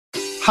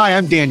Hi,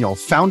 I'm Daniel,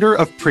 founder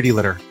of Pretty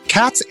Litter.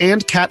 Cats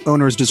and cat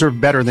owners deserve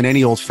better than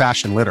any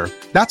old-fashioned litter.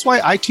 That's why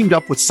I teamed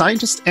up with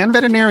scientists and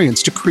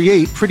veterinarians to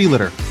create Pretty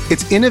Litter.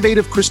 Its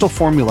innovative crystal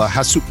formula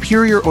has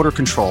superior odor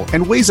control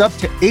and weighs up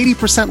to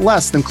 80%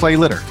 less than clay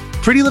litter.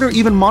 Pretty Litter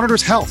even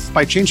monitors health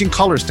by changing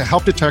colors to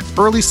help detect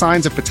early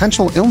signs of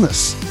potential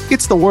illness.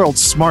 It's the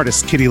world's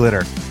smartest kitty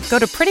litter. Go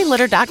to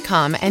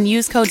prettylitter.com and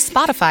use code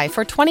SPOTIFY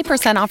for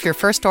 20% off your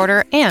first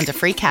order and a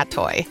free cat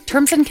toy.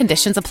 Terms and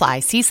conditions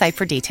apply. See site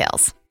for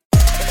details.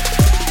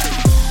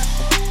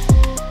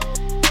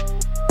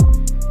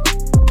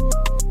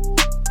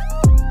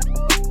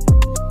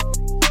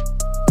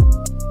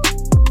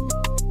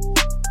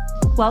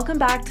 Welcome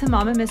back to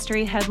Mama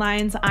Mystery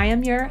Headlines. I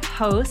am your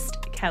host,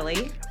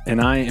 Kelly.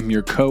 And I am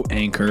your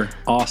co-anchor,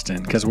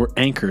 Austin, because we're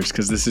anchors,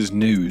 because this is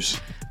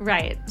news.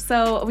 Right.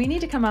 So we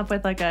need to come up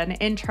with like an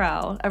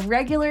intro, a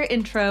regular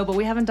intro, but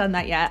we haven't done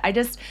that yet. I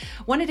just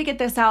wanted to get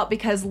this out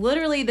because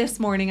literally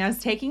this morning I was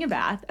taking a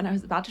bath and I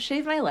was about to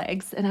shave my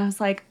legs and I was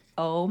like,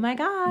 oh my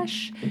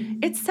gosh,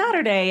 it's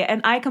Saturday and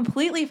I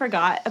completely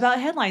forgot about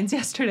headlines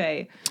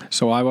yesterday.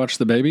 So I watched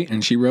the baby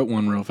and she wrote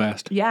one real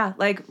fast. Yeah,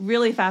 like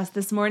really fast.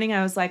 This morning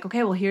I was like,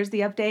 okay, well, here's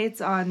the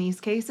updates on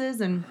these cases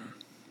and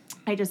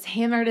I just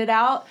hammered it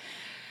out.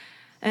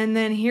 And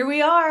then here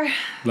we are.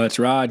 Let's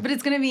ride. But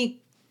it's going to be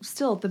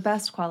still the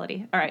best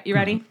quality. All right, you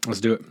ready?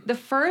 Let's do it. The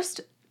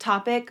first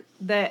topic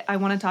that I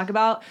want to talk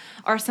about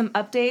are some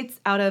updates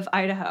out of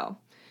Idaho.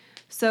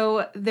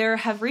 So there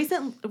have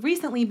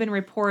recently been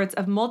reports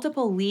of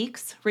multiple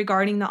leaks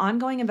regarding the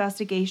ongoing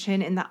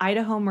investigation in the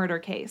Idaho murder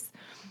case.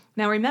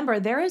 Now remember,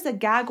 there is a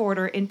gag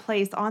order in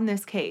place on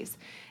this case,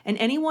 and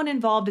anyone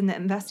involved in the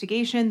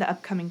investigation, the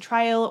upcoming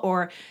trial,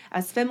 or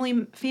as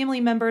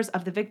family members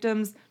of the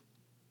victims,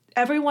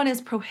 everyone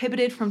is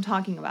prohibited from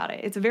talking about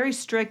it. It's a very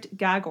strict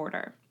gag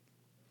order.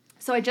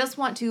 So I just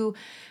want to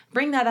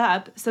bring that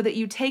up so that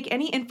you take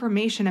any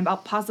information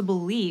about possible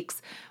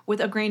leaks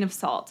with a grain of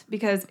salt,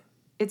 because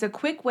it's a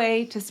quick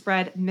way to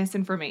spread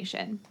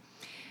misinformation.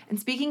 And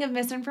speaking of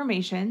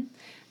misinformation,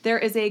 there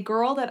is a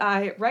girl that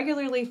I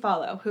regularly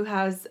follow who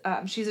has,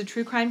 she's a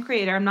true crime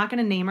creator. I'm not going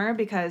to name her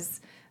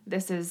because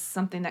this is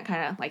something that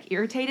kind of like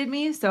irritated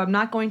me, so I'm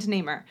not going to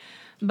name her.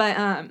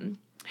 But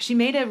she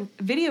made a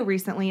video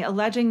recently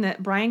alleging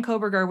that Bryan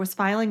Kohberger was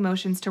filing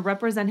motions to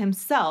represent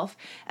himself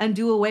and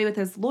do away with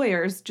his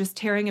lawyers, just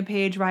tearing a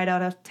page right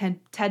out of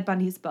Ted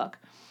Bundy's book.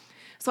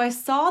 So I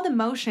saw the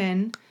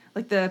motion,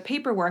 like the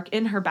paperwork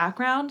in her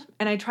background,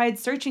 and I tried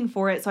searching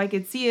for it so I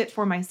could see it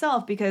for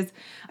myself because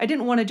I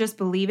didn't want to just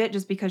believe it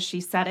just because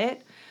she said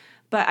it.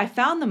 But I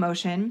found the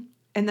motion,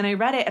 and then I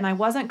read it, and I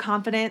wasn't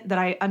confident that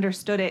I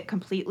understood it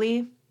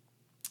completely.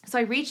 So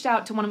I reached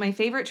out to one of my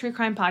favorite true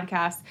crime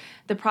podcasts,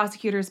 The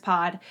Prosecutors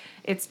Pod.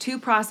 It's two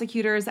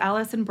prosecutors,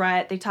 Alice and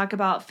Brett. They talk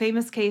about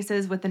famous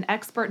cases with an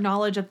expert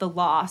knowledge of the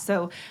law.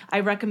 So I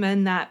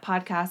recommend that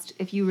podcast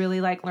if you really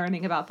like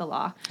learning about the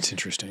law. It's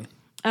interesting.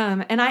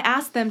 And I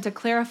asked them to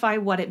clarify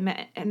what it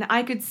meant. And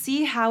I could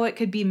see how it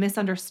could be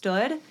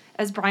misunderstood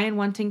as Bryan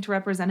wanting to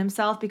represent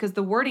himself because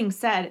the wording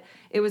said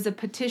it was a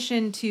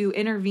petition to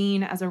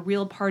intervene as a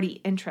real party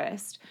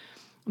interest.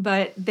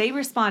 But they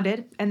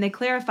responded and they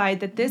clarified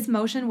that this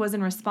motion was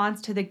in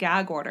response to the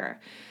gag order.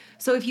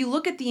 So if you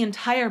look at the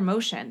entire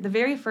motion, the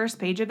very first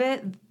page of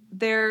it,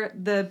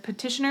 the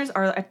petitioners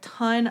are a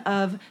ton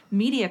of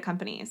media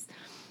companies.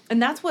 And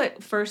that's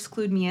what first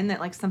clued me in that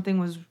like something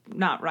was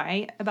not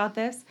right about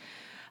this.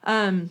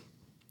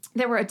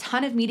 There were a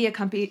ton of media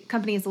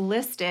companies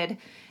listed,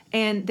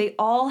 and they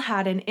all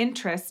had an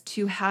interest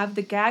to have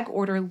the gag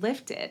order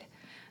lifted.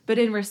 But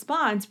in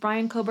response,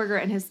 Bryan Kohberger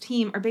and his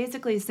team are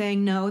basically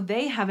saying, no,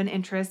 they have an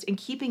interest in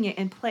keeping it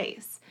in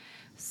place.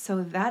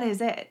 So that is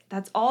it.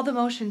 That's all the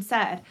motion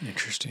said.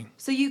 Interesting.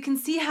 So you can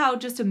see how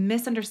just a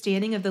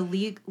misunderstanding of the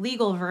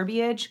legal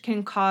verbiage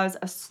can cause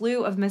a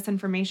slew of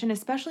misinformation,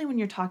 especially when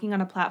you're talking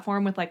on a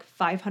platform with like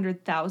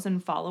 500,000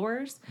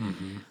 followers.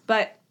 Mm-hmm.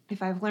 But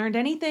if I've learned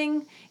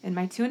anything in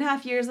my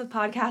 2.5 years of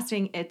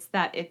podcasting, it's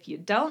that if you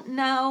don't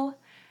know,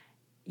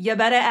 you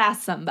better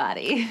ask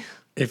somebody.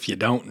 If you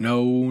don't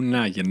know,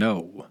 now you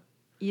know.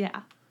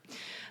 Yeah.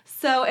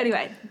 So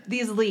anyway,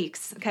 these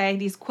leaks, okay,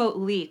 these quote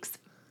leaks.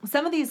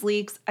 Some of these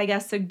leaks, I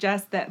guess,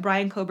 suggest that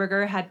Bryan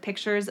Kohberger had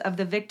pictures of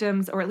the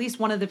victims, or at least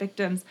one of the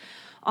victims,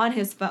 on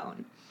his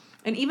phone.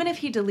 And even if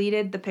he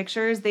deleted the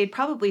pictures, they'd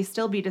probably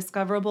still be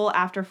discoverable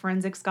after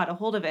forensics got a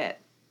hold of it.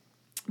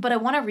 But I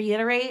want to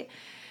reiterate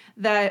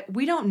that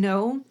we don't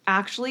know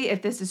actually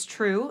if this is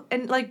true.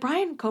 And like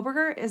Bryan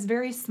Kohberger is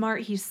very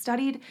smart. He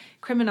studied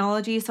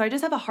criminology. So I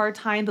just have a hard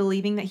time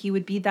believing that he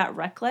would be that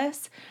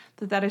reckless.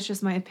 But that is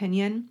just my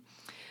opinion.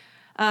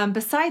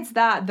 Besides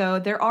that, though,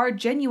 there are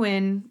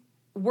genuine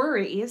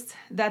worries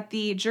that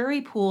the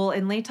jury pool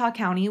in Latah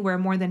County, where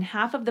more than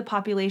half of the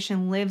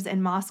population lives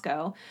in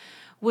Moscow,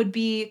 would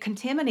be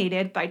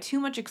contaminated by too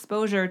much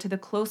exposure to the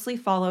closely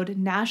followed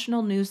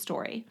national news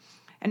story.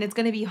 And it's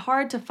going to be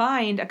hard to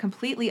find a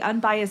completely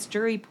unbiased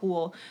jury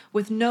pool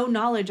with no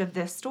knowledge of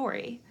this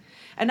story.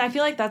 And I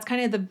feel like that's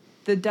kind of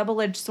the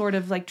double-edged sword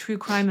of like true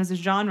crime as a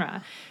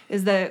genre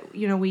is that,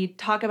 we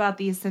talk about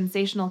these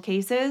sensational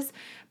cases,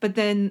 but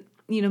then,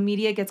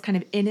 media gets kind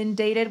of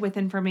inundated with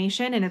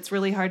information and it's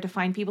really hard to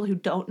find people who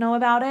don't know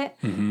about it.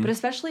 But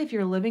especially if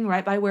you're living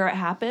right by where it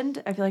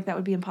happened, I feel like that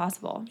would be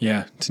impossible.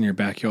 Yeah, it's in your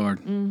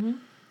backyard.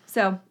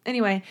 So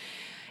anyway,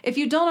 if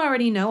you don't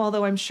already know,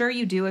 although I'm sure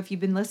you do if you've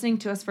been listening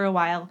to us for a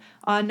while,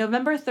 on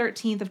November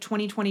 13th of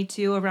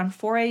 2022, around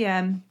 4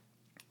 a.m.,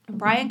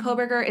 Bryan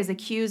Kohberger is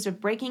accused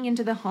of breaking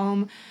into the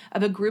home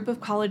of a group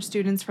of college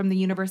students from the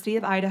University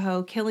of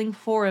Idaho, killing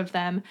 4 of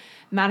them,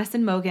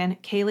 Madison Mogen,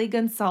 Kaylee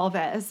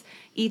Gonsalves,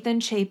 Ethan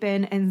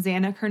Chapin, and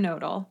Xana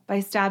Kernodle, by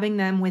stabbing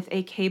them with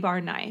a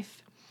K-bar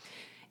knife.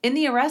 In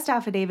the arrest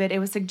affidavit, it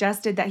was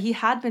suggested that he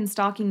had been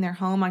stalking their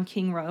home on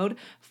King Road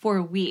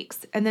for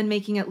weeks and then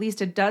making at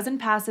least a dozen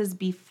passes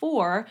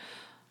before,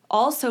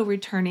 also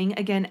returning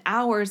again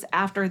hours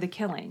after the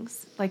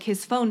killings. Like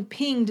his phone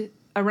pinged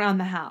around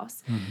the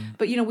house.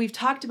 But, we've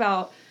talked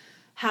about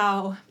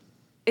how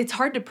it's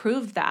hard to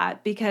prove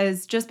that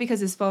because just because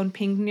his phone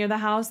pinged near the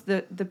house,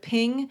 the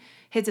ping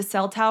hits a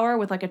cell tower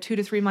with like a 2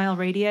 to 3 mile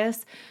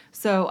radius.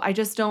 So I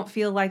just don't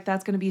feel like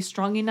that's going to be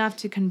strong enough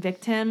to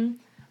convict him.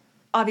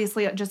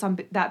 Obviously, just on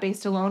that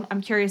based alone,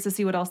 I'm curious to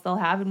see what else they'll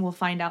have, and we'll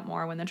find out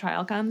more when the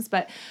trial comes.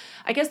 But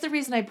I guess the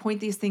reason I point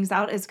these things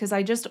out is because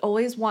I just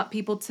always want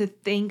people to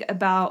think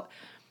about,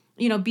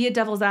 be a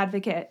devil's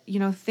advocate,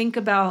 think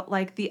about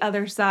like the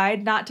other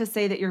side, not to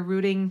say that you're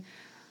rooting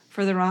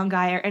for the wrong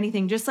guy or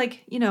anything, just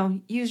like,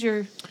 use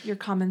your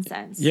common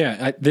sense.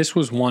 Yeah, this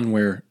was one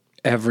where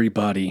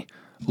everybody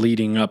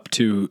leading up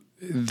to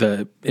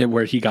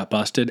where he got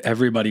busted,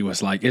 everybody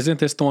was like, isn't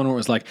this the one where it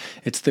was like,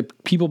 it's the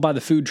people by the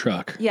food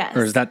truck? Yes.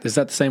 Or is that the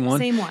same one?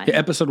 Same one. Yeah,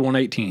 episode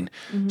 118.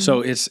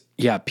 So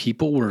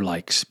people were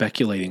like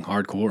speculating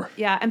hardcore.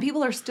 Yeah, and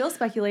people are still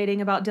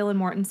speculating about Dylan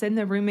Mortensen,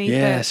 the roommate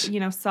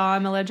that, saw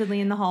him allegedly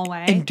in the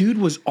hallway. And dude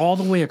was all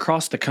the way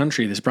across the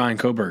country, this Bryan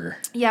Kohberger.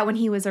 Yeah, when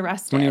he was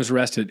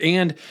arrested.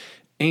 And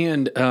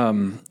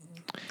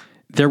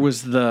there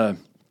was the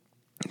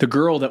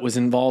girl that was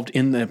involved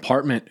in the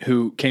apartment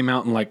who came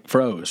out and like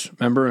froze,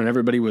 remember? And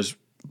everybody was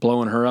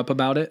blowing her up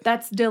about it.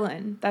 That's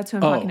Dylan. That's who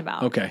I'm talking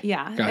about. Okay.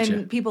 Yeah. Gotcha.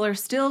 And people are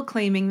still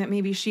claiming that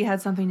maybe she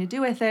had something to do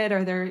with it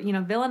or they're,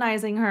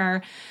 villainizing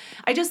her.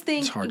 I just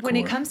think when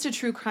it comes to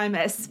true crime,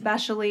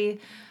 especially,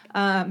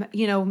 I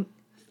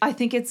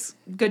think it's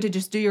good to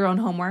just do your own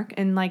homework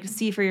and like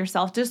see for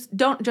yourself. Just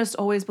don't just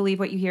always believe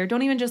what you hear.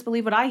 Don't even just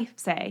believe what I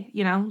say,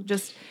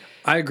 just...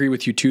 I agree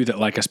with you too that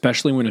like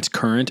especially when it's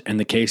current and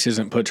the case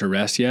isn't put to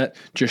rest yet,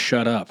 just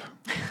shut up.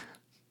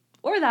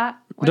 Or that.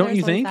 Don't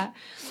you think? That.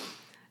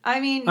 I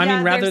mean,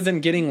 rather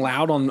than getting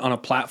loud on a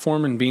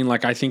platform and being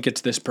like, I think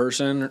it's this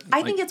person.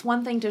 I think it's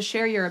one thing to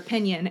share your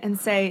opinion and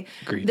say,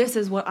 Agreed. This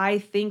is what I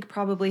think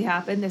probably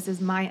happened. This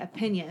is my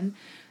opinion.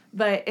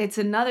 But it's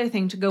another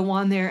thing to go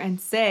on there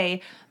and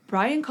say,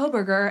 Bryan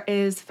Kohberger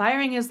is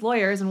firing his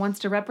lawyers and wants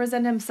to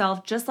represent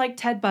himself just like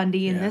Ted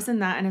Bundy and this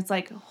and that. And it's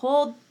like,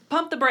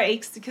 pump the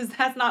brakes because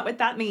that's not what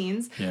that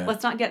means. Yeah.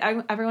 Let's not get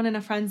everyone in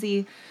a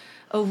frenzy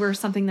over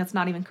something that's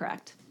not even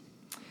correct.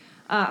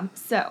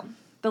 So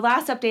the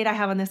last update I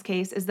have on this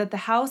case is that the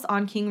house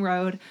on King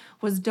Road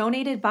was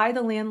donated by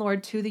the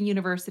landlord to the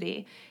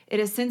university. It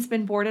has since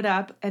been boarded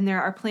up and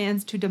there are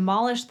plans to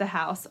demolish the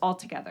house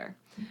altogether,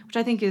 which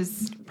I think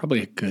is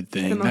probably a good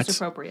thing. The most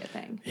appropriate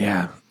thing.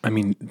 Yeah. I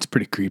mean, it's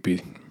pretty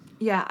creepy.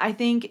 Yeah. I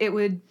think it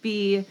would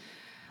be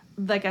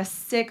like a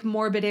sick,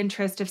 morbid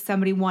interest if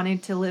somebody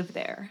wanted to live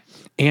there.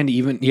 And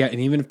even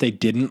if they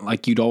didn't,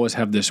 like you'd always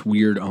have this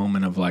weird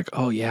omen of like,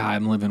 oh yeah,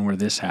 I'm living where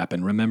this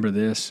happened. Remember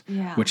this?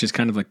 Yeah. Which is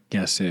kind of like,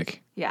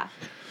 sick. Yeah.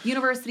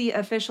 University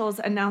officials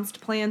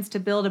announced plans to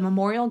build a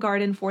memorial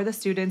garden for the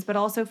students, but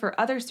also for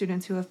other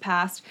students who have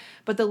passed.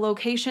 But the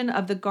location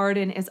of the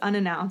garden is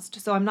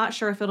unannounced, so I'm not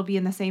sure if it'll be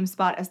in the same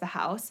spot as the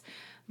house.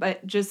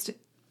 But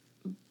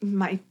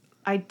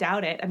I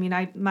doubt it. I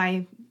mean,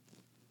 my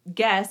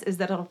guess is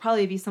that it'll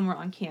probably be somewhere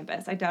on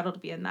campus. I doubt it'll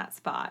be in that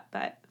spot,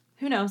 but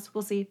who knows?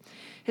 We'll see.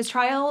 His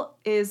trial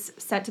is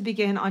set to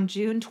begin on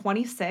June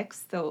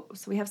 26th, so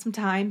we have some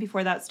time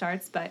before that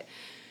starts, but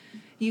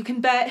you can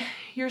bet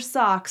your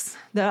socks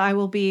that I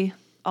will be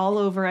all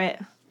over it.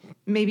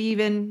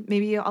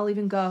 Maybe I'll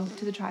even go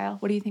to the trial.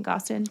 What do you think,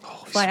 Austin?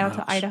 Fly out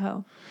to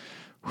Idaho.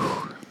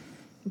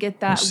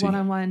 Get that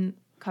one-on-one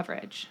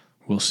coverage.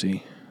 We'll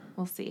see.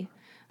 All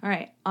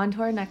right, on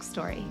to our next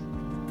story.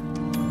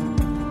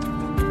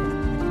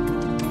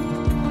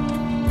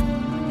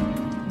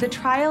 The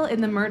trial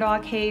in the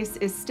Murdaugh case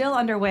is still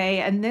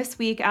underway, and this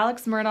week,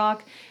 Alex Murdaugh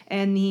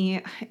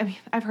and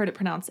I've heard it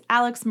pronounced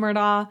Alex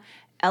Murdaugh,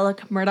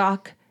 Alec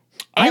Murdaugh.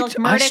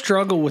 I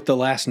struggle with the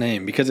last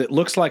name because it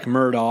looks like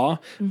Murdaugh,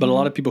 but a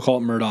lot of people call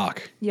it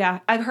Murdoch. Yeah,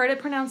 I've heard it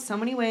pronounced so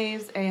many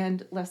ways,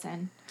 and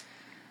listen,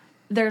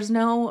 there's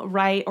no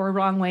right or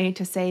wrong way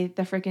to say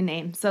the freaking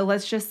name. So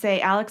let's just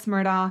say Alex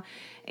Murdaugh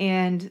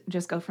and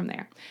just go from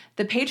there.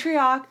 The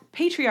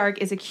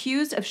patriarch is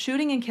accused of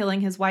shooting and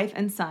killing his wife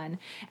and son,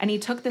 and he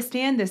took the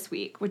stand this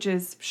week, which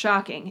is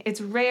shocking.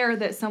 It's rare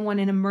that someone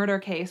in a murder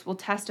case will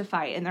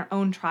testify in their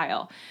own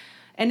trial,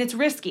 and it's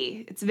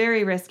risky. It's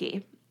very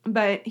risky.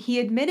 But he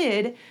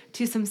admitted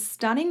to some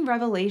stunning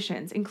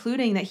revelations,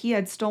 including that he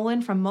had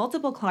stolen from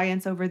multiple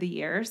clients over the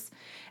years,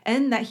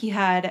 and that he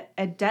had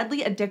a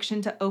deadly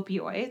addiction to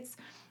opioids,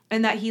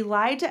 and that he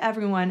lied to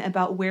everyone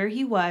about where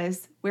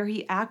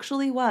he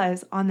actually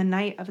was on the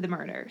night of the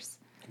murders.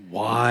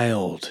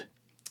 Wild.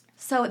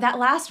 So that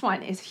last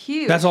one is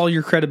huge. That's all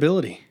your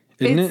credibility,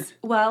 isn't it?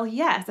 Well,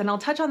 yes, and I'll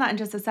touch on that in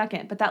just a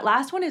second. But that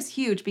last one is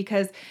huge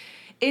because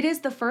it is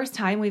the first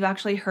time we've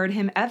actually heard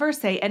him ever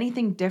say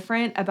anything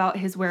different about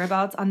his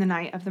whereabouts on the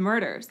night of the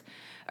murders.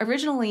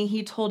 Originally,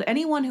 he told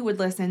anyone who would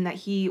listen that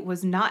he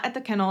was not at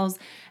the kennels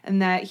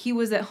and that he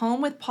was at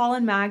home with Paul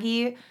and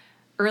Maggie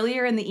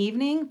earlier in the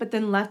evening, but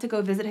then left to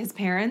go visit his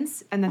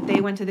parents and that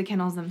they went to the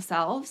kennels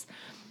themselves.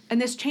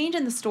 And this change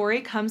in the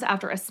story comes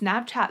after a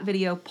Snapchat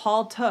video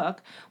Paul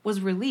took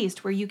was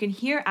released where you can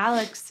hear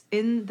Alex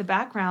in the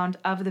background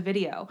of the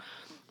video.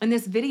 And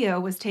this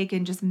video was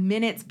taken just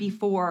minutes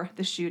before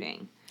the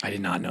shooting. I did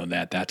not know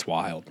that. That's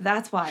wild.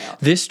 That's wild.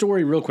 This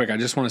story, real quick, I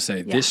just want to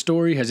say, this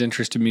story has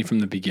interested me from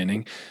the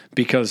beginning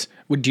because,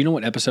 do you know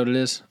what episode it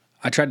is?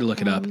 I tried to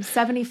look it up.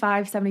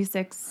 75,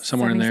 76,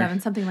 somewhere 77, in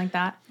there. Something like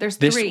that. There's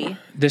three.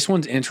 This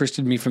one's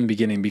interested me from the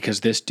beginning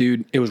because this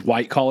dude, it was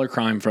white collar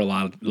crime for a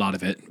lot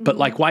of it. But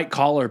like white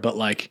collar, but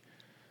like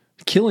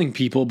killing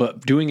people,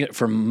 but doing it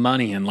for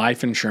money and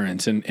life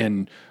insurance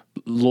and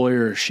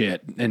lawyer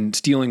shit and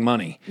stealing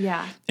money.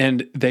 Yeah.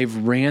 And they've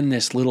ran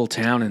this little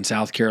town in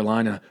South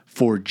Carolina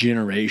for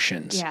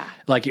generations. Yeah.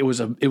 Like it was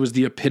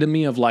the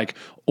epitome of like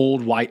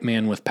old white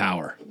man with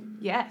power.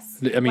 Yes.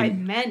 I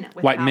mean,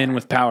 white men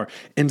with power.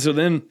 And so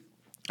then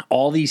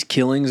all these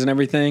killings and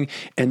everything,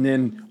 and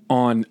then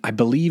on, I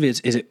believe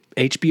is it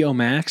HBO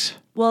Max?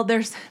 Well,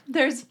 there's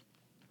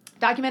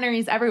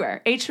documentaries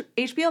everywhere.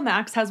 HBO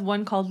Max has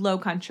one called Low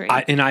Country.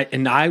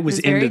 I was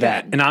into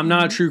that. And I'm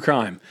not a true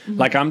crime. Mm-hmm.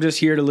 Like I'm just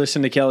here to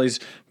listen to Kelly's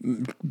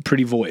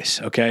pretty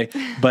voice, okay?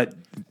 But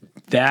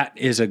that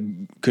is a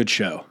good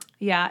show.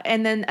 Yeah,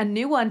 and then a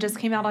new one just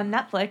came out on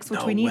Netflix,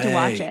 which we need to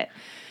watch it.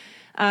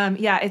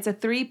 It's a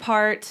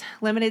 3-part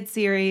limited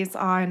series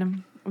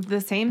on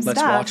the same stuff.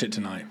 Let's watch it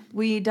tonight.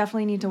 We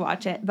definitely need to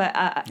watch it, but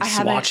I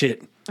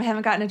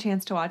haven't gotten a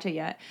chance to watch it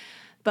yet.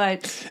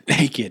 But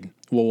naked,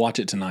 we'll watch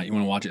it tonight. You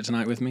want to watch it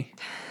tonight with me?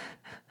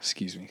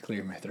 Excuse me,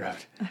 clear my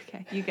throat.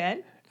 Okay, you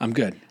good? I'm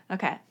good.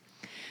 Okay.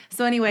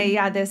 So anyway,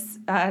 this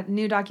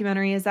new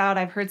documentary is out.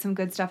 I've heard some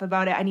good stuff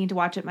about it. I need to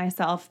watch it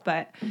myself,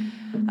 but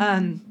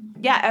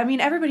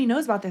everybody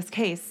knows about this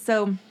case.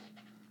 So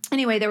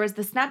anyway, there was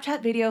the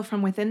Snapchat video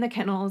from within the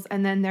kennels,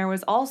 and then there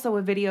was also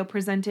a video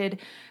presented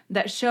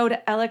that showed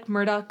Alex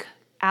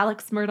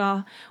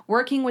Murdaugh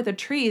working with a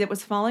tree that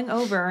was falling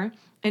over,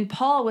 and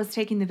Paul was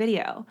taking the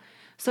video.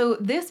 So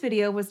this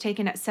video was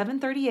taken at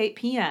 7:38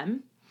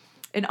 p.m.,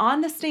 and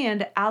on the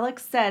stand,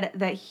 Alex said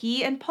that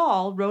he and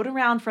Paul rode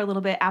around for a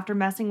little bit after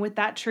messing with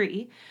that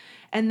tree,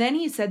 and then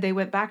he said they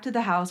went back to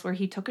the house where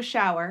he took a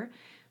shower.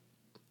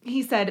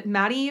 He said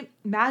Maggie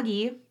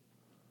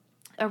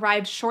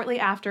arrived shortly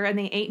after, and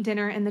they ate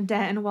dinner in the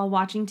den while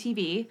watching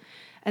TV.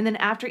 And then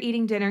after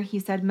eating dinner, he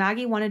said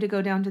Maggie wanted to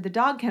go down to the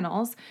dog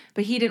kennels,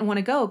 but he didn't want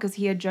to go because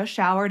he had just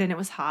showered and it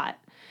was hot.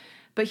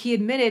 But he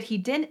admitted he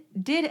did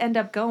end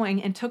up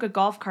going and took a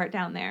golf cart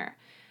down there.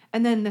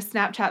 And then the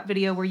Snapchat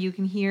video where you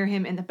can hear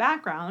him in the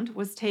background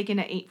was taken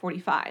at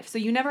 8:45. So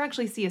you never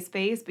actually see his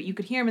face, but you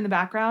could hear him in the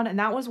background. And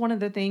that was one of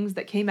the things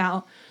that came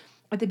out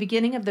at the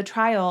beginning of the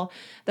trial,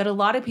 that a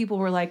lot of people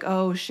were like,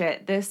 oh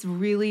shit, this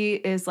really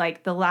is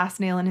like the last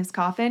nail in his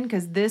coffin,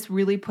 because this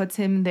really puts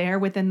him there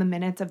within the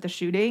minutes of the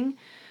shooting.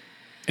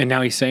 And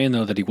now he's saying,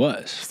 though, that he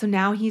was. So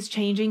now he's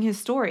changing his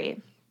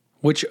story.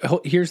 Which,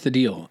 here's the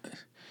deal.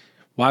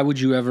 Why would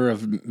you ever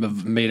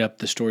have made up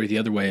the story the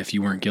other way if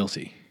you weren't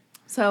guilty?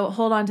 So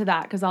hold on to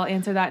that, because I'll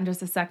answer that in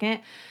just a second.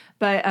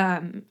 But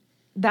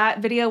that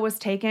video was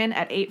taken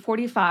at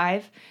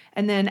 8:45,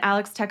 and then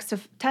Alex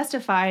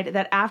testified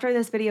that after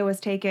this video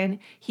was taken,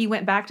 he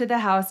went back to the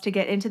house to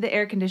get into the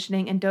air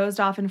conditioning and dozed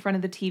off in front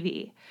of the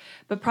TV.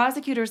 But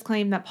prosecutors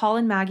claim that Paul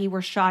and Maggie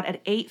were shot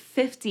at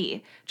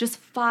 8:50, just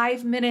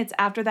 5 minutes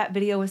after that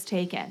video was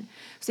taken.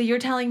 So you're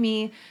telling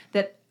me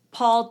that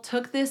Paul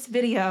took this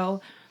video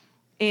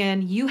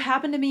and you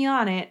happened to be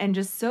on it, and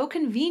just so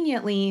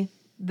conveniently,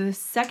 the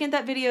second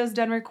that video is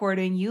done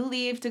recording, you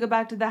leave to go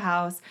back to the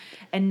house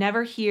and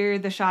never hear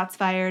the shots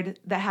fired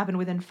that happened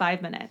within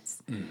 5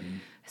 minutes. Mm-hmm.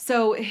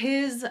 So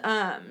his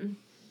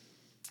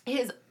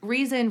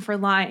reason for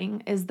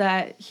lying is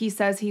that he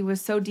says he was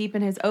so deep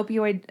in his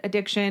opioid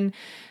addiction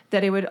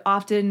that it would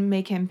often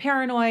make him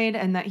paranoid,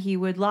 and that he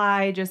would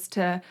lie just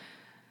to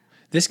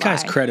This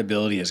guy's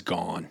credibility is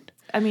gone.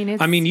 I mean,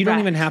 it's you don't wrecked.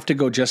 even have to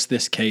go just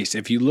this case.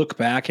 If you look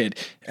back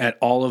at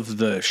all of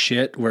the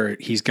shit where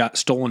he's got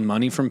stolen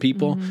money from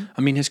people,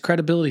 I mean, his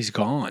credibility's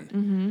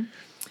gone.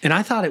 And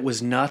I thought it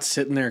was nuts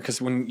sitting there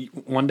because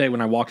one day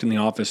when I walked in the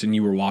office and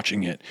you were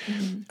watching it,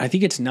 I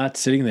think it's nuts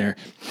sitting there.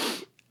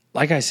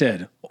 Like I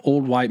said,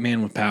 old white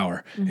man with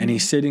power. And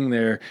he's sitting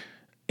there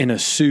in a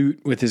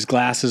suit with his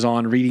glasses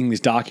on, reading these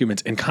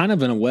documents, and kind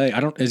of in a way,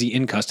 is he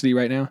in custody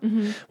right now?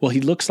 Well, he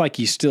looks like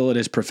he's still at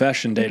his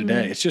profession day to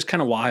day. It's just kind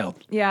of wild.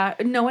 Yeah,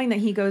 knowing that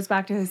he goes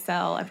back to his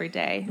cell every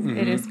day,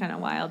 it is kind of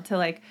wild to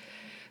like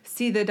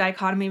see the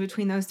dichotomy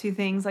between those two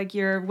things. Like,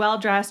 you're well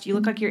dressed, you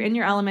look like you're in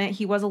your element.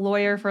 He was a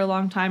lawyer for a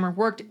long time, or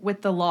worked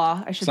with the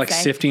law, I should say. It's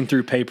like sifting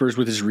through papers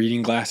with his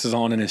reading glasses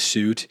on in his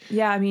suit.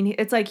 Yeah, I mean,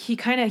 it's like he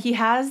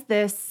has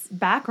this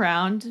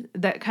background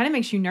that kind of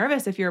makes you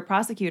nervous if you're a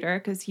prosecutor,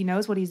 because he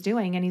knows what he's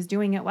doing and he's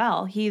doing it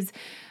well. He's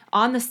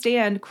on the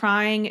stand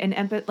crying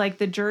and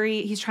the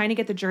jury, he's trying to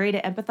get the jury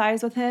to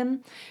empathize with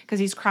him because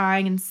he's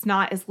crying and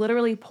snot is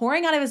literally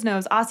pouring out of his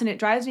nose. Austin, it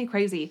drives me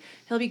crazy.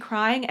 He'll be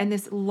crying and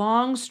this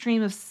long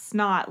stream of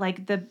snot,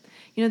 like the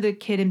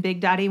kid in Big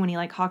Daddy when he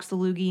like hawks the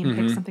loogie and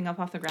picks something up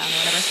off the ground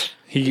or whatever.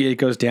 It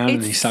goes down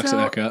and he sucks it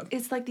back up.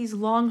 It's like these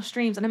long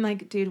streams. And I'm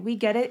like, dude, we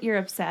get it. You're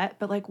upset,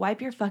 but like wipe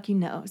your fucking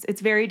nose.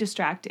 It's very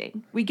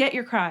distracting. We get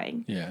you're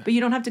crying. Yeah. But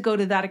you don't have to go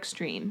to that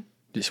extreme.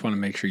 Just want to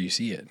make sure you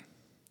see it.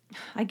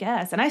 I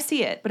guess. And I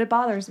see it, but it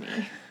bothers me.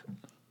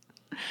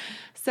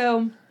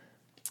 So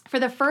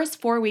for the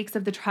first 4 weeks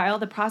of the trial,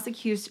 the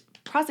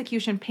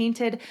prosecution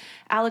painted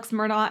Alex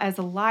Murdaugh as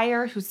a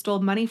liar who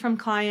stole money from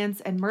clients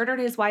and murdered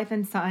his wife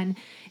and son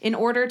in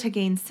order to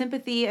gain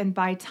sympathy and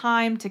buy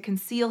time to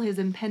conceal his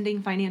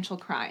impending financial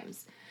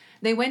crimes.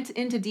 They went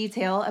into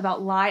detail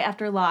about lie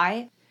after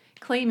lie,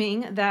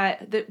 claiming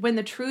that when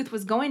the truth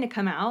was going to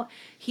come out,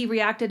 he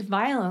reacted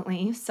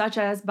violently, such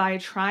as by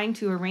trying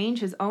to arrange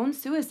his own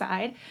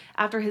suicide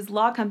after his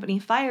law company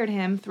fired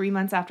him 3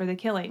 months after the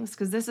killings.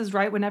 Because this is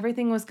right when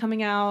everything was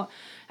coming out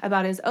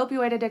about his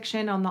opioid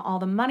addiction, on all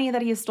the money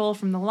that he stole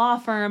from the law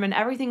firm, and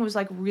everything was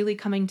like really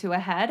coming to a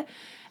head.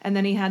 And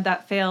then he had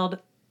that failed,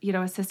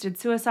 assisted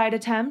suicide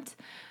attempt.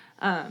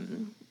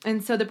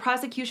 And so the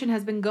prosecution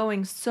has been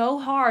going so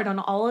hard on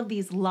all of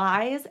these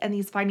lies and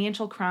these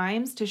financial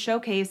crimes to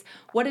showcase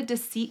what a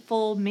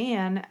deceitful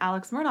man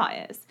Alex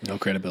Murdaugh is. No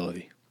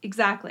credibility.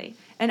 Exactly.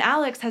 And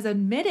Alex has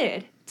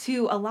admitted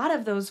to a lot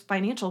of those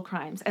financial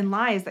crimes and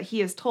lies that he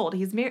has told.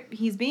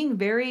 He's being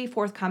very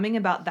forthcoming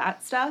about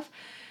that stuff.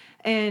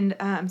 And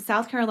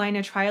South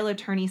Carolina trial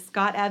attorney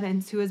Scott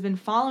Evans, who has been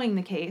following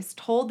the case,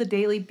 told the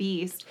Daily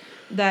Beast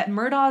that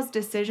Murdaugh's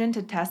decision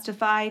to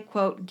testify,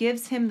 quote,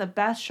 gives him the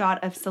best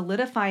shot of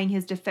solidifying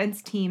his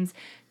defense team's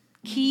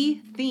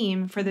key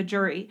theme for the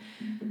jury,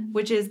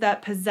 which is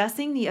that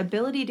possessing the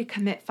ability to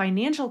commit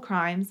financial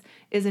crimes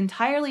is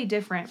entirely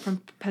different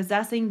from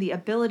possessing the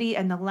ability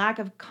and the lack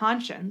of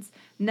conscience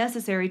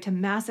necessary to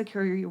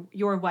massacre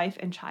your wife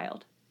and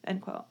child, end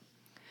quote.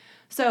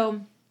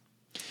 So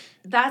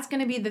that's going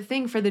to be the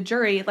thing for the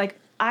jury. Like,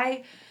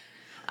 I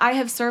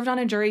have served on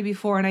a jury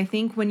before, and I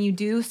think when you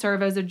do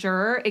serve as a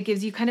juror, it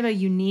gives you kind of a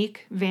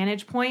unique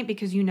vantage point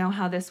because you know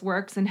how this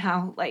works and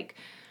how, like,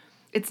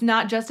 it's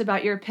not just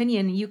about your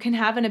opinion. You can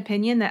have an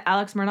opinion that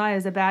Alex Murdaugh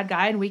is a bad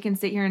guy, and we can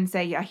sit here and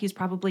say, yeah, he's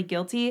probably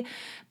guilty.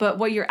 But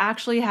what you're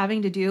actually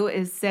having to do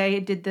is say,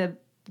 did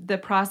the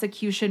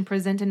prosecution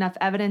present enough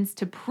evidence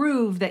to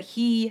prove that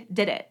he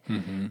did it?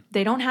 Mm-hmm.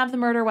 They don't have the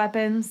murder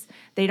weapons.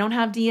 They don't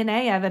have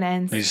DNA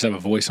evidence. They just have a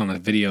voice on the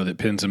video that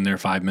pins him there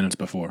 5 minutes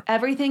before.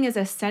 Everything is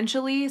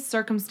essentially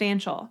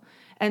circumstantial.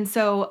 And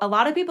so a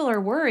lot of people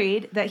are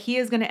worried that he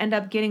is going to end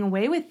up getting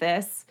away with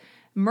this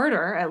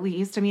murder, at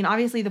least. I mean,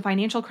 obviously the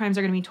financial crimes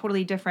are going to be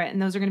totally different,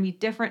 and those are going to be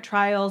different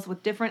trials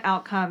with different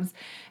outcomes.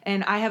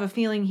 And I have a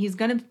feeling he's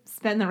going to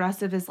spend the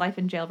rest of his life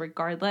in jail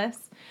regardless.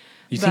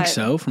 You think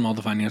so, from all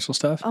the financial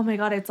stuff? Oh my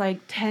God, it's like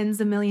tens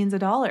of millions of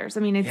dollars.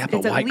 I mean, it's but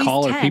it's at white least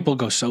collar 10. people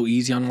go so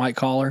easy on white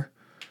collar.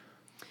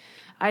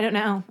 I don't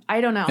know.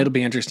 It'll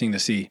be interesting to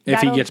see if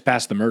he gets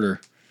past the murder.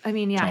 I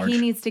mean, yeah, charge. He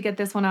needs to get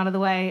this one out of the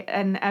way,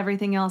 and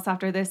everything else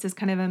after this is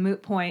kind of a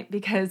moot point,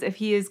 because if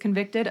he is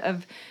convicted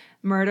of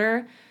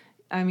murder,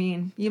 I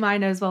mean, you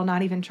might as well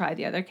not even try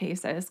the other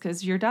cases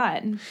because you're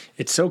done.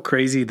 It's so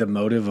crazy. The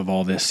motive of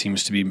all this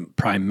seems to be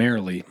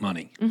primarily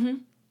money. Mm-hmm.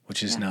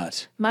 Which is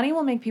nuts. Money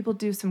will make people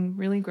do some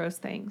really gross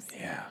things.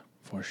 Yeah,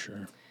 for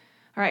sure.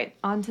 All right,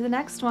 on to the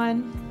next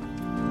one.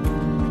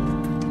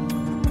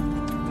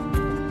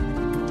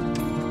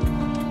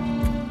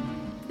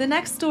 The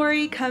next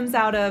story comes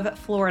out of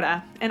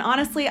Florida. And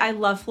honestly, I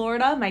love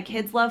Florida. My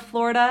kids love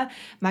Florida.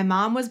 My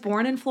mom was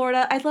born in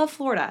Florida. I love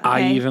Florida. Okay?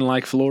 I even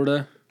like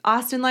Florida.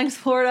 Austin likes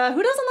Florida.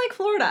 Who doesn't like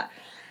Florida?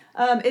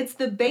 It's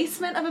the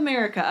basement of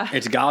America.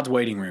 It's God's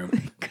waiting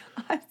room.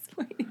 God's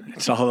waiting room.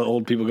 It's all the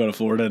old people go to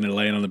Florida and they're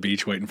laying on the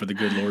beach waiting for the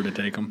good Lord to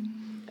take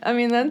them. I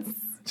mean,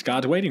 it's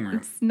God's waiting room.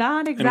 It's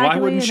not exactly And why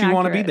wouldn't inaccurate. you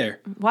want to be there?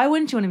 Why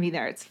wouldn't you want to be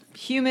there? It's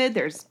humid.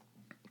 There's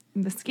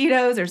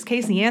mosquitoes. There's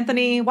Casey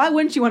Anthony. Why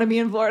wouldn't you want to be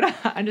in Florida?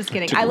 I'm just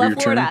kidding. I love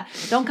Florida.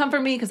 Don't come for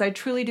me because I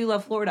truly do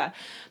love Florida.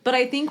 But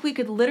I think we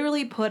could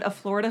literally put a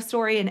Florida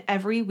story in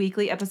every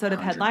weekly episode of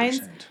 100%.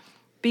 Headlines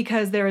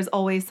because there is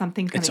always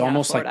something coming out of Florida.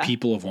 It's almost like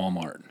people of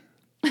Walmart.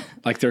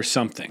 Like there's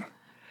something.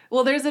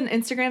 Well, there's an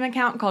Instagram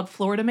account called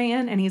Florida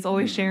Man, and he's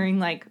always sharing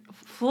like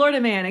Florida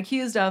man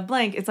accused of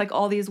blank. It's like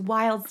all these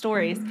wild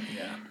stories.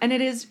 Yeah. And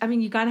it is, I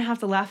mean, you kind of have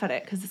to laugh at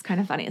it because it's kind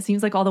of funny. It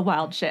seems like all the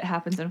wild shit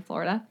happens in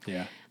Florida.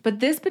 Yeah. But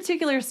this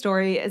particular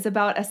story is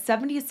about a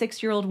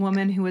 76-year-old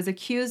woman who was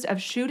accused of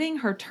shooting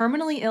her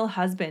terminally ill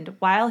husband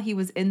while he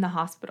was in the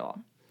hospital.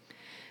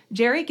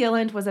 Jerry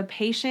Gilland was a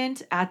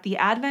patient at the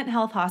Advent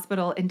Health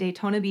Hospital in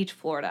Daytona Beach,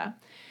 Florida.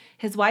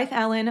 His wife,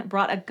 Ellen,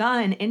 brought a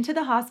gun into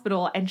the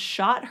hospital and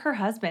shot her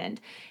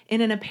husband in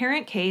an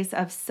apparent case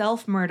of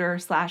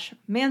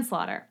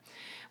self-murder/manslaughter,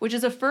 which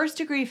is a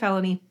first-degree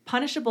felony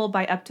punishable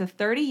by up to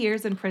 30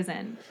 years in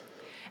prison.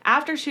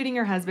 After shooting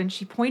her husband,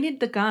 she pointed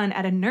the gun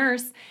at a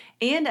nurse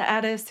and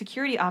at a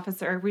security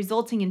officer,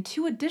 resulting in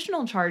 2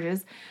 additional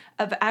charges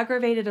of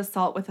aggravated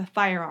assault with a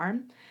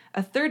firearm,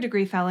 a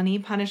third-degree felony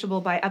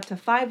punishable by up to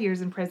 5 years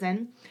in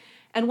prison.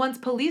 And once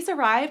police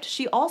arrived,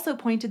 she also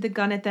pointed the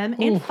gun at them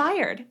and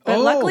fired. But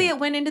luckily it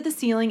went into the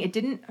ceiling. It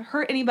didn't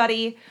hurt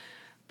anybody.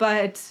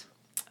 But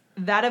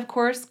that, of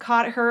course,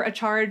 caught her a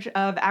charge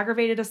of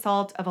aggravated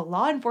assault of a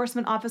law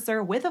enforcement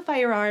officer with a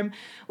firearm,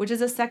 which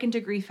is a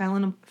second-degree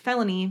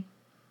felony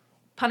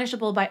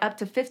punishable by up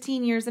to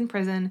 15 years in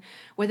prison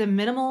with a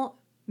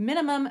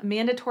minimum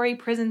mandatory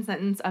prison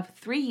sentence of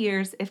 3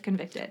 years if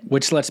convicted.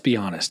 Which, let's be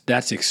honest,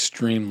 that's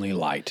extremely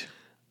light.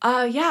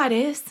 Yeah, it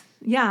is.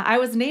 Yeah, I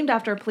was named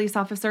after a police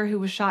officer who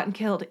was shot and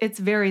killed. It's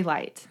very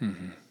light.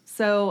 Mm-hmm.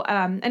 So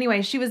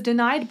anyway, she was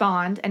denied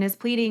bond and is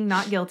pleading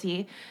not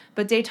guilty.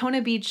 But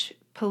Daytona Beach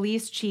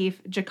Police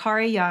Chief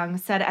Jakari Young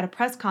said at a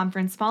press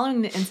conference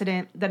following the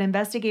incident that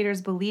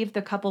investigators believed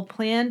the couple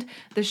planned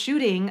the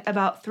shooting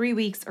about 3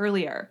 weeks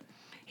earlier.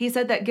 He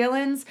said that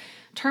Gilland's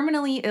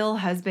terminally ill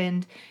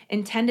husband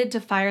intended to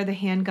fire the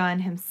handgun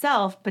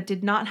himself but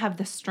did not have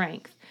the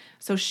strength,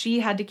 so she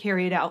had to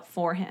carry it out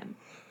for him.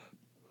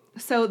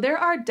 So there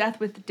are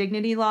death with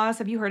dignity laws.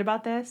 Have you heard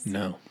about this?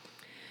 No.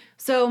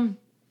 So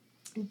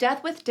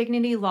death with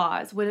dignity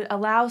laws would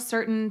allow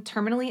certain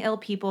terminally ill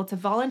people to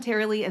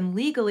voluntarily and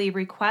legally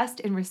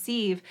request and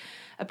receive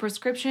a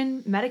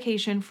prescription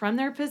medication from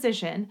their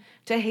physician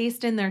to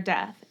hasten their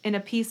death in a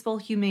peaceful,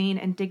 humane,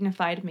 and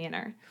dignified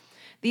manner.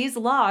 These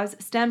laws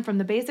stem from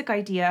the basic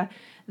idea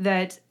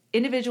that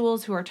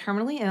individuals who are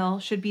terminally ill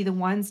should be the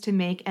ones to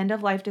make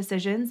end-of-life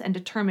decisions and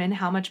determine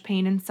how much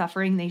pain and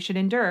suffering they should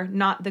endure,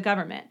 not the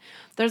government.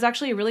 There's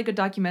actually a really good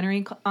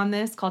documentary on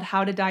this called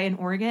How to Die in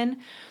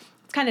Oregon.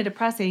 It's kind of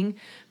depressing,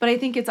 but I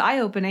think it's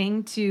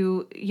eye-opening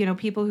to,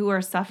 people who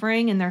are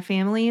suffering and their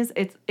families.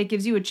 It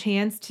gives you a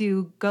chance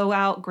to go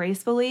out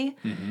gracefully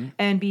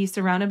and be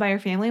surrounded by your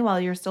family while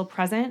you're still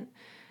present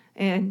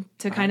and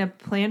to kind of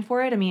plan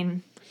for it. I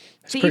mean,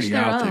 it's pretty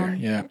out there.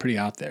 Yeah, pretty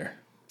out there.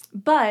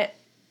 But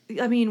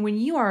I mean, when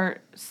you are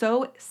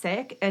so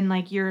sick and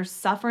like you're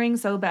suffering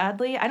so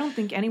badly, I don't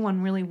think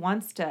anyone really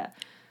wants to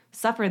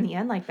suffer in the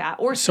end like that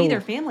or see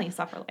their family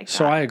suffer like that.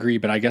 So I agree,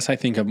 but I guess I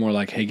think of more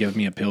like, hey, give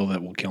me a pill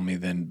that will kill me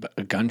than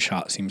a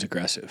gunshot seems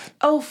aggressive.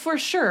 Oh, for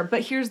sure.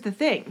 But here's the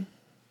thing.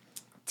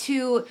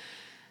 To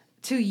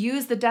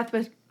use the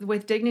death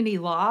with dignity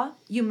law,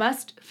 you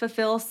must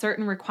fulfill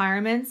certain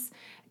requirements.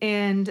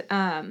 And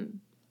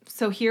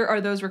so here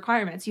are those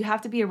requirements. You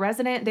have to be a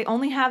resident. They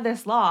only have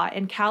this law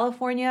in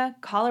California,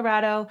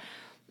 Colorado,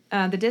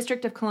 the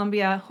District of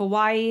Columbia,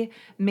 Hawaii,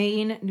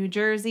 Maine, New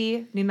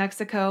Jersey, New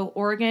Mexico,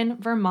 Oregon,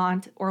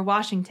 Vermont, or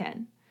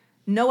Washington.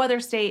 No other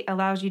state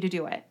allows you to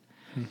do it.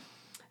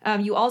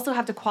 You also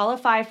have to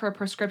qualify for a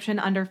prescription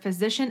under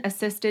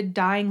physician-assisted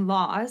dying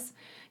laws.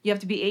 You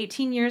have to be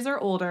 18 years or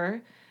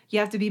older. You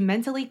have to be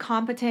mentally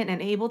competent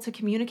and able to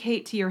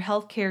communicate to your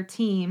healthcare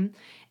team.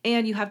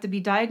 And you have to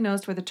be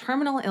diagnosed with a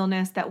terminal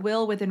illness that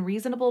will, within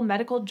reasonable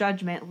medical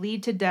judgment,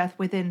 lead to death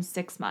within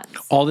 6 months.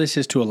 All this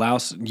is to allow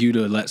you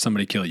to let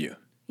somebody kill you?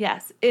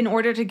 Yes, in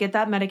order to get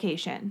that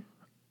medication.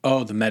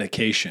 Oh, the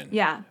medication.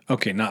 Yeah.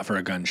 Okay, not for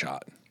a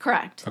gunshot.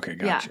 Correct. Okay,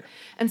 gotcha. Yeah.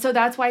 And so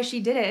that's why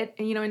she did it.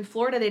 And, in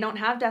Florida, they don't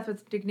have death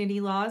with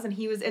dignity laws. And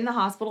he was in the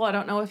hospital. I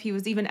don't know if he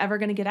was even ever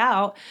going to get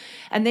out.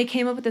 And they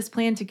came up with this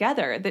plan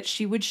together that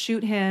she would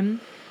shoot him.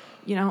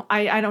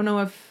 I don't know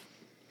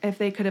if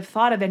they could have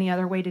thought of any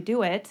other way to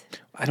do it.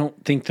 I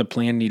don't think the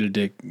plan needed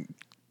to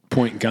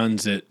point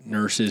guns at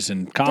nurses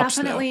and cops,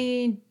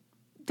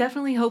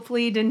 Definitely,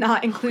 hopefully did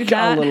not include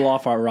Got that. a little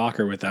off our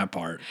rocker with that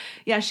part.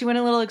 Yeah, she went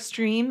a little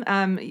extreme.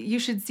 You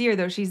should see her,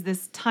 though. She's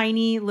this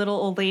tiny little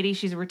old lady.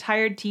 She's a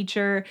retired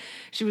teacher.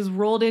 She was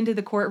rolled into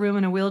the courtroom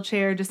in a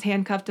wheelchair, just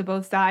handcuffed to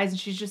both sides, and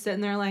she's just sitting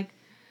there like,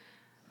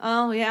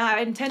 oh, yeah, I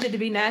intended to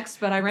be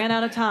next, but I ran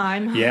out of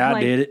time. Yeah,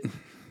 I did it.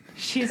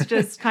 She's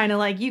just kind of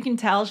like, you can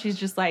tell she's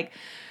just like,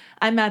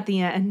 I'm at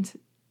the end.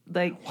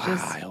 Like,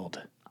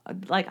 wild.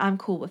 Just, like, I'm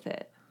cool with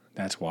it.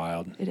 That's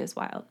wild. It is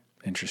wild.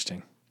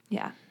 Interesting.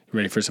 Yeah.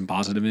 Ready for some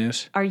positive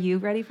news? Are you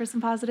ready for some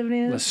positive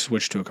news? Let's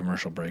switch to a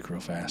commercial break real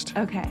fast.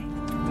 Okay.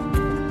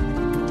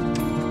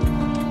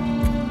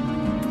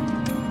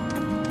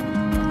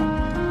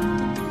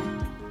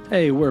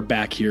 Hey, we're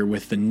back here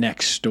with the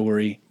next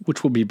story,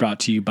 which will be brought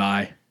to you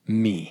by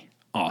me,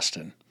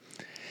 Austin.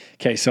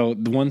 Okay, so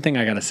the one thing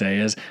I got to say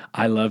is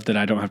I love that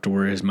I don't have to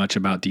worry as much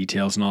about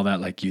details and all that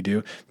like you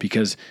do,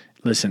 because,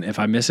 listen, if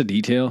I miss a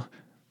detail,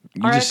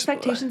 Our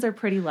expectations are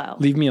pretty low.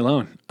 leave me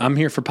alone. I'm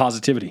here for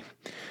positivity.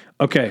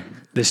 Okay,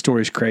 this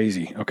story's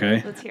crazy,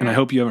 okay? Let's hear and I it.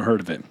 hope you haven't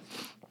heard of it.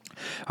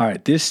 All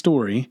right, this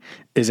story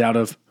is out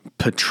of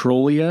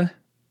Petrolia,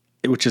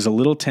 which is a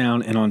little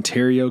town in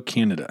Ontario,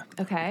 Canada.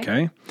 Okay.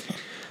 Okay?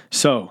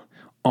 So,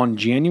 on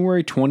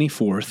January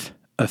 24th,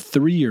 a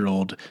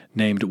 3-year-old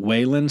named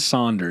Waylon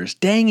Saunders.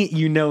 Dang it,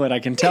 you know it. I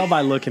can tell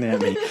by looking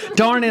at me.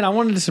 Darn it, I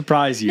wanted to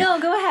surprise you. No,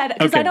 go ahead,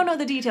 because Okay. I don't know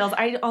the details.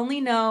 I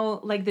only know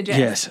like the gist.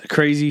 Yes,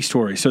 crazy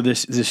story. So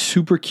this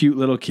super cute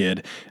little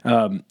kid,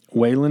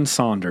 Waylon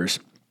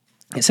Saunders,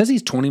 it says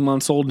he's 20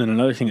 months old, and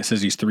another thing it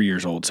says he's 3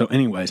 years old. So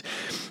anyways,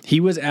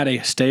 he was at a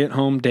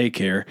stay-at-home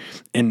daycare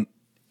in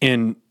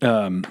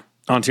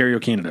Ontario,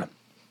 Canada.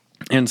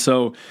 And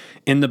so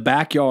in the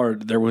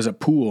backyard, there was a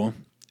pool,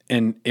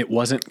 and it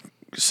wasn't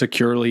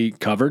securely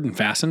covered and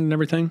fastened and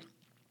everything.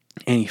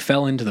 And he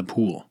fell into the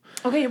pool.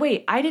 Okay,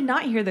 wait. I did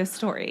not hear this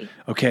story.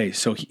 Okay,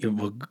 so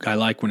I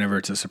like whenever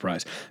it's a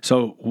surprise.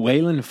 So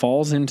Waylon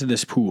falls into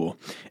this pool,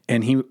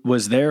 and he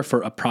was there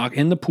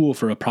in the pool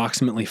for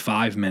approximately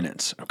 5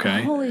 minutes.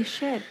 Okay. Holy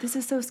shit. This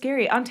is so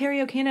scary.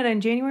 Ontario, Canada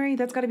in January,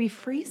 that's got to be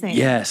freezing.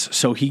 Yes.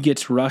 So he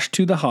gets rushed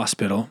to the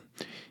hospital.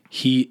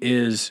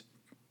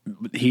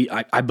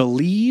 I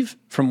believe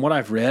from what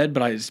I've read,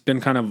 but it's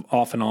been kind of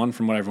off and on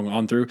from what I've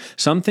gone through.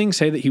 Some things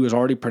say that he was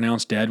already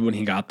pronounced dead when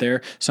he got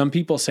there. Some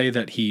people say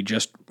that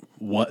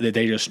that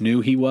they just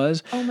knew he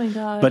was. Oh my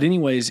God. But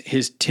anyways,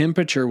 his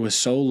temperature was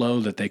so low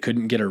that they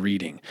couldn't get a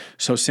reading.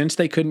 So since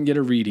they couldn't get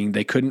a reading,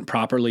 they didn't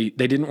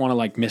want to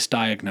like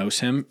misdiagnose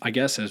him, I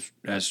guess,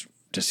 as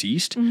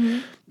deceased. Mm-hmm.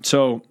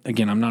 So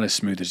again, I'm not as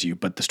smooth as you,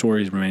 but the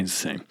story remains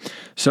the same.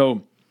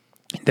 So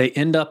they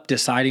end up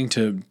deciding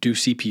to do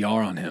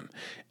CPR on him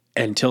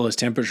until his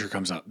temperature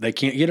comes up. They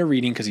can't get a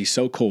reading because he's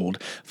so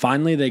cold.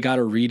 Finally, they got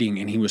a reading,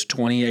 and he was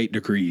 28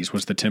 degrees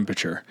was the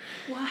temperature.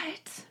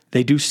 What?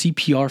 They do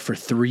CPR for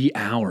 3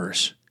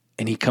 hours,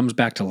 and he comes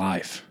back to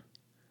life.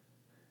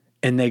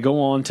 And they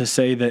go on to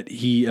say that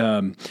he has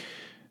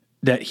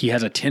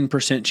a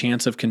 10%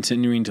 chance of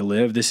continuing to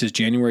live. This is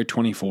January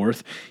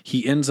 24th.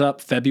 He ends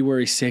up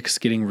February 6th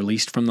getting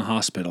released from the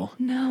hospital.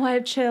 No, I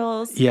have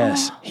chills.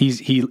 Yes, Oh.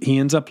 he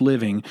ends up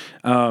living.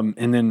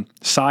 And then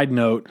side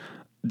note,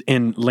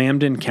 in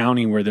Lambton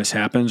County where this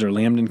happens, or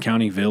Lambton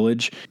County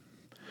Village,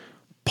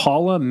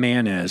 Paula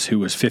Manez, who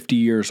was 50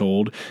 years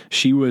old,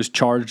 she was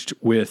charged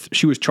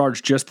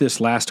just this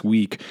last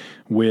week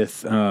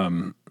with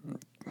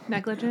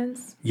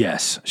Negligence?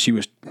 yes, she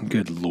was.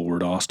 Good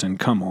Lord, Austin,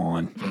 come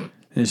on.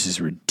 This is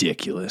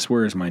ridiculous.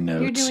 Where is my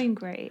notes? You're doing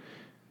great.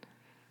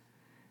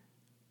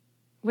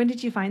 When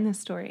did you find this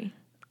story?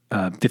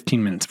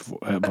 15 minutes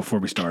before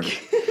we started.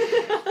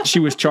 She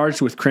was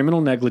charged with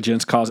criminal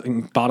negligence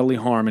causing bodily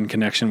harm in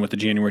connection with the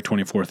January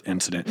 24th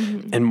incident.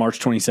 Mm-hmm. And March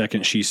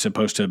 22nd, she's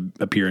supposed to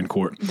appear in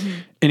court. Mm-hmm.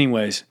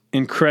 Anyways,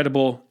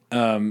 incredible.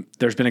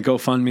 There's been a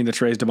GoFundMe that's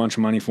raised a bunch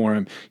of money for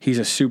him. He's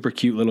a super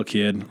cute little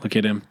kid. Look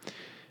at him.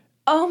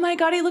 Oh my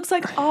God, he looks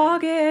like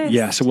August.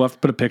 Yeah, so we'll have to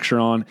put a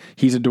picture on.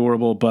 He's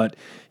adorable, but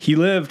he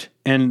lived,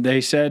 and they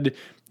said,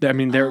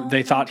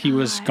 they thought he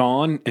was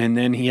gone, and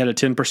then he had a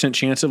 10%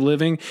 chance of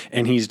living,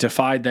 and he's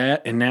defied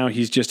that, and now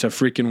he's just a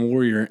freaking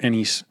warrior, and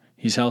he's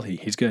healthy.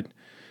 He's good.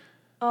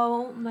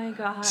 Oh my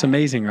God. It's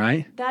amazing,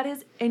 right? That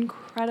is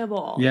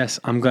incredible. Yes,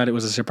 I'm glad it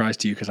was a surprise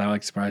to you because I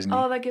like surprising you.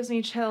 Oh, that gives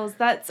me chills.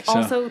 That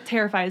also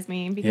terrifies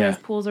me because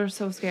pools are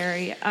so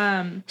scary.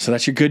 So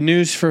that's your good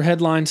news for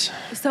headlines.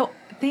 So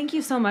thank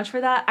you so much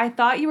for that. I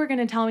thought you were going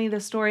to tell me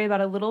the story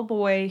about a little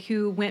boy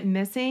who went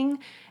missing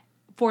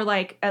for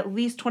like at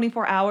least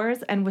 24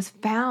 hours and was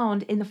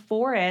found in the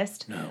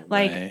forest. No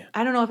like way.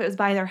 I don't know if it was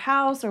by their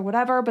house or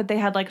whatever, but they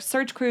had like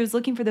search crews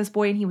looking for this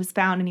boy, and he was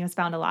found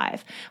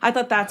alive. I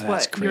thought that's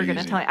what you were going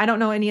to crazy. tell me. I don't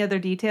know any other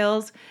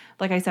details.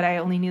 Like I said, I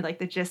only knew like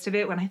the gist of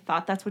it when I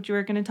thought that's what you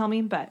were going to tell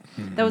me, but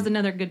that was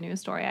another good news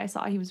story I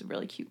saw. He was a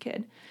really cute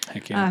kid.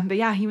 Heck yeah. But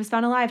yeah, he was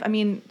found alive. I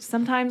mean,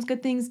 sometimes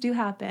good things do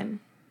happen.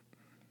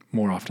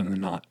 More often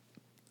than not.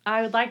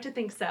 I would like to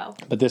think so.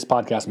 But this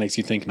podcast makes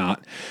you think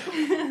not.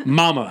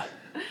 Mama.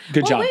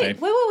 Good job, wait, babe.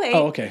 Wait.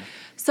 Oh, okay.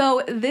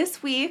 So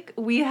this week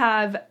we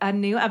have a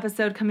new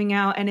episode coming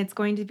out, and it's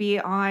going to be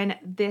on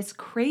this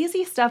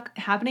crazy stuff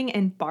happening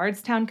in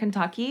Bardstown,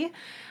 Kentucky.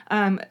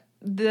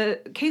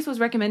 The case was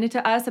recommended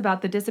to us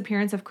about the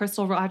disappearance of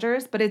Crystal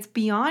Rogers, but it's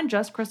beyond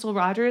just Crystal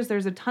Rogers.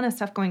 There's a ton of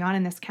stuff going on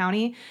in this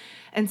county.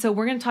 And so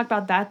we're going to talk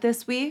about that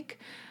this week.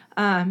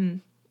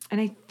 And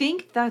I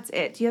think that's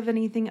it. Do you have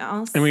anything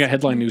else? And we got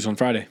headline news on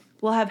Friday.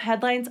 We'll have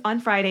headlines on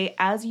Friday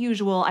as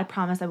usual. I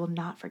promise I will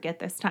not forget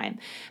this time.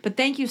 But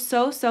thank you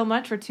so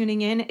much for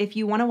tuning in. If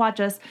you want to watch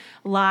us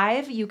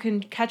live, you can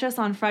catch us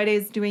on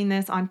Fridays doing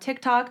this on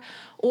TikTok.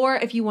 Or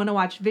if you want to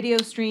watch video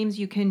streams,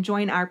 you can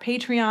join our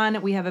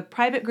Patreon. We have a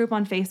private group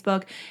on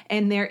Facebook,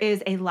 and there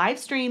is a live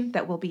stream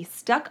that will be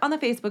stuck on the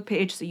Facebook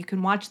page, so you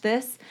can watch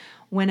this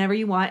whenever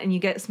you want, and you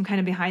get some kind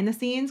of behind the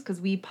scenes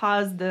because we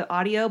pause the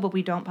audio, but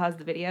we don't pause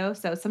the video.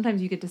 So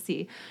sometimes you get to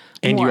see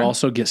And more. you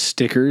also get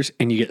stickers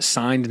and you get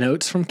signed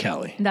notes from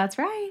Kelly. That's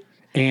right.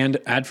 And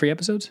ad-free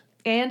episodes?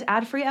 And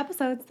ad-free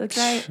episodes. That's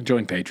right.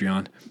 Join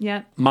Patreon.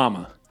 Yep.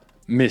 Mama,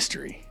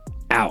 mystery,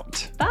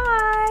 out.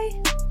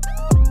 Bye.